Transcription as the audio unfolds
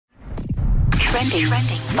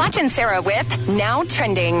Foch and Sarah with Now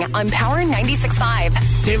Trending on Power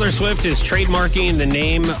 96.5. Taylor Swift is trademarking the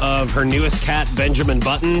name of her newest cat, Benjamin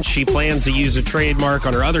Button. She plans to use a trademark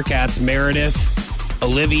on her other cats, Meredith,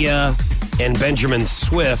 Olivia, and Benjamin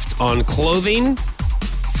Swift, on clothing,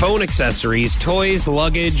 phone accessories, toys,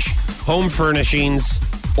 luggage, home furnishings,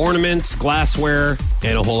 ornaments, glassware,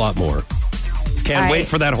 and a whole lot more. Can't wait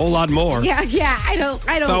for that whole lot more. Yeah, I don't.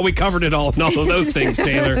 Thought we covered it all of those things,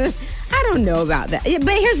 Taylor. I don't know about that.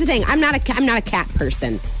 But here's the thing: I'm not a cat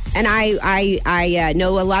person, and I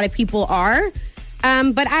know a lot of people are.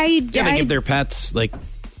 But they give their pets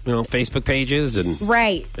Facebook pages and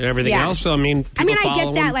everything else. So I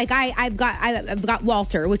get that. Like I've got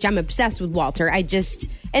Walter, which I'm obsessed with Walter.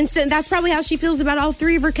 And so that's probably how she feels about all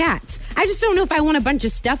three of her cats. I just don't know if I want a bunch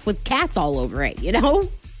of stuff with cats all over it. You know,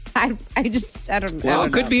 I don't. Well,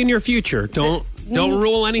 it could be in your future. Don't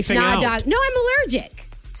rule anything out. No, I'm allergic.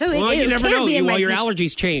 So you never know. Your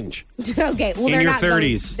allergies change. Okay, well, in your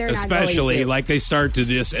 30s, especially, they start to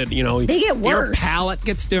just, they get worse. Your palate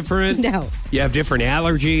gets different. No, you have different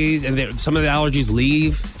allergies, and some of the allergies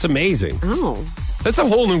leave. It's amazing. Oh, that's a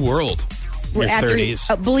whole new world. Your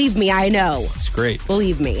 30s. Believe me, I know. It's great.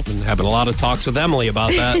 Believe me. Been having a lot of talks with Emily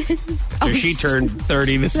about that. After she turned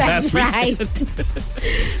 30 this past week. That's right.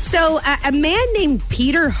 So, a man named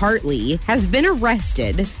Peter Hartley has been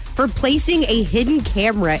arrested for placing a hidden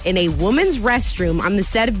camera in a woman's restroom on the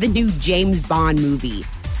set of the new James Bond movie.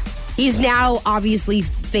 He's now obviously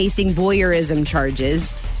facing voyeurism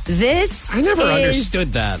charges. I never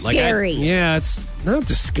understood that. Scary. It's not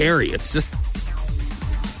just scary. It's just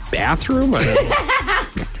bathroom. I don't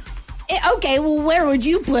know. Okay, well, where would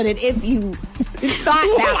you put it if you thought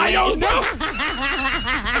that way? I don't know.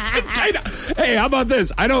 Hey, how about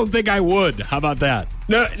this? I don't think I would. How about that?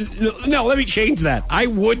 No, let me change that. I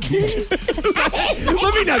wouldn't.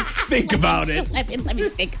 Let me not think about it. Let me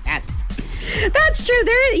think that. That's true.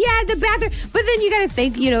 The bathroom. But then you got to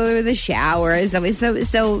think, the shower and stuff.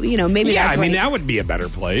 So maybe that's that would be a better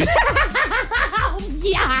place.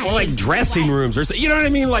 Yeah. Or like dressing rooms or something. You know what I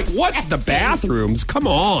mean? Like, what's the bathrooms? Come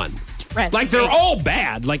on. They're all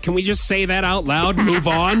bad. Can we just say that out loud and move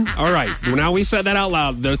on? All right. Now we said that out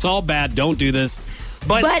loud. It's all bad. Don't do this.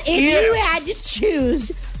 But if you had to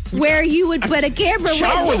choose where you would put a camera...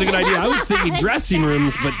 Shower was a good idea. I was thinking dressing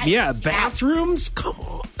rooms, but bathrooms? Come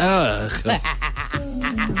on.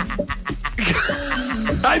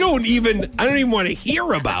 I don't even want to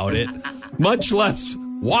hear about it, much less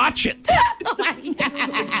watch it.